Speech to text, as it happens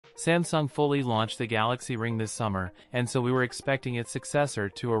Samsung fully launched the Galaxy Ring this summer, and so we were expecting its successor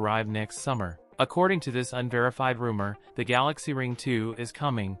to arrive next summer. According to this unverified rumor, the Galaxy Ring 2 is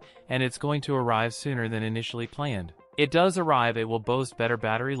coming, and it's going to arrive sooner than initially planned. It does arrive, it will boast better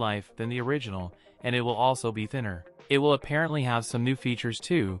battery life than the original, and it will also be thinner. It will apparently have some new features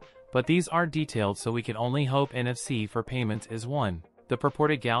too, but these aren't detailed, so we can only hope NFC for payments is one. The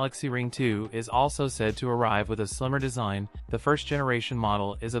purported Galaxy Ring 2 is also said to arrive with a slimmer design. The first generation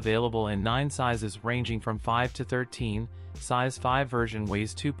model is available in 9 sizes ranging from 5 to 13. Size 5 version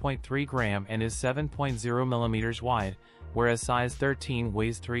weighs 2.3 gram and is 7.0 millimeters wide, whereas size 13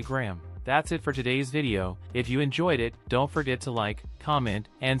 weighs 3 gram. That's it for today's video. If you enjoyed it, don't forget to like, comment,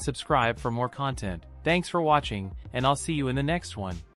 and subscribe for more content. Thanks for watching, and I'll see you in the next one.